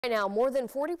Right now, more than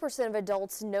 40% of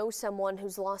adults know someone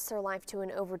who's lost their life to an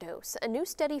overdose. A new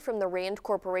study from the Rand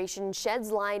Corporation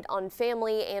sheds light on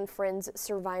family and friends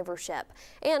survivorship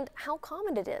and how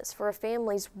common it is for a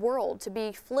family's world to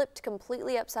be flipped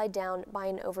completely upside down by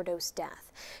an overdose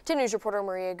death. 10 News reporter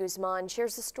Maria Guzman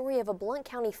shares the story of a Blount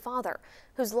County father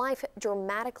whose life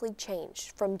dramatically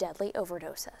changed from deadly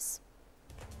overdoses.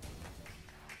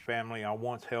 Family I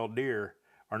once held dear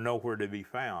are nowhere to be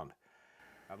found.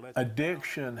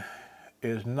 Addiction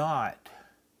is not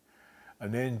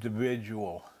an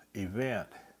individual event.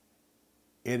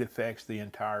 It affects the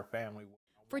entire family.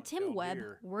 For Tim Webb,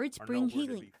 words bring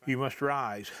healing. You must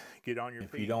rise, get on your feet.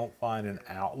 If you don't find an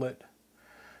outlet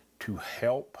to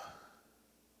help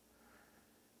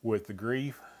with the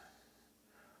grief,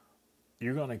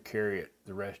 you're going to carry it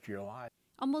the rest of your life.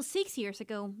 Almost 6 years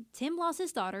ago, Tim lost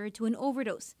his daughter to an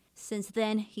overdose. Since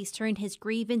then, he's turned his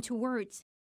grief into words,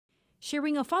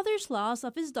 sharing a father's loss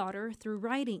of his daughter through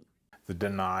writing. The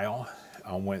denial,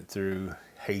 I went through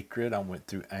hatred, I went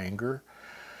through anger.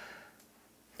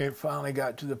 It finally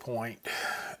got to the point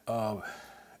of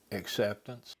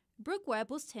acceptance. Brooke Webb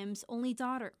was Tim's only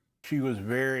daughter. She was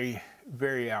very,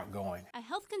 very outgoing. A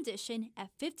health condition at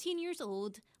 15 years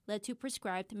old led to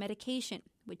prescribed medication,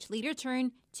 which later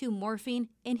turned to morphine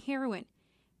and heroin.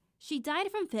 She died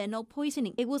from fentanyl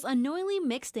poisoning. It was unknowingly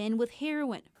mixed in with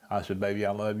heroin. I said, baby,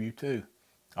 I love you too.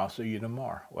 I'll see you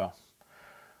tomorrow. Well,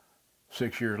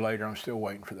 6 years later, I'm still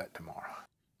waiting for that tomorrow.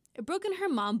 Brooke and her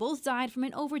mom both died from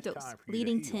an overdose,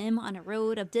 leading Tim on a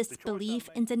road of disbelief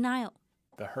and denial.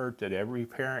 The hurt that every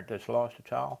parent that's lost a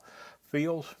child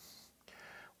feels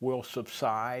will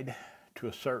subside to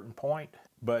a certain point,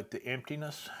 but the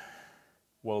emptiness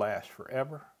will last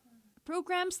forever.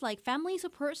 Programs like Family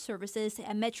Support Services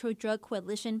and Metro Drug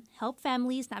Coalition help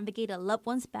families navigate a loved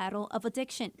one's battle of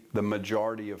addiction. The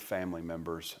majority of family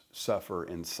members suffer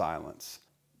in silence.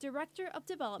 Director of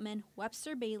Development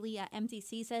Webster Bailey at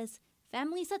MTC says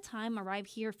families at times arrive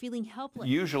here feeling helpless.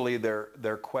 Usually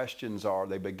their questions are,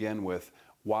 they begin with,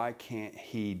 why can't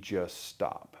he just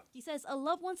stop? He says a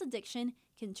loved one's addiction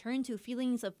can turn to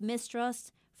feelings of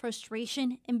mistrust,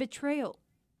 frustration, and betrayal.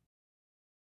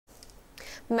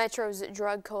 Metro's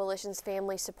Drug Coalition's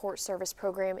Family Support Service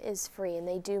program is free, and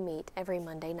they do meet every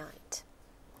Monday night.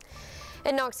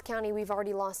 In Knox County, we've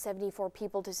already lost 74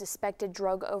 people to suspected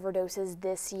drug overdoses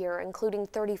this year, including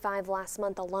 35 last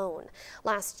month alone.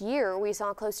 Last year, we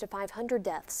saw close to 500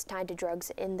 deaths tied to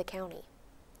drugs in the county.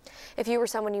 If you or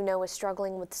someone you know is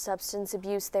struggling with substance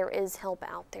abuse, there is help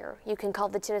out there. You can call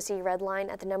the Tennessee Red Line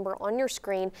at the number on your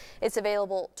screen. It's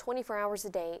available 24 hours a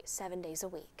day, 7 days a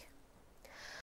week.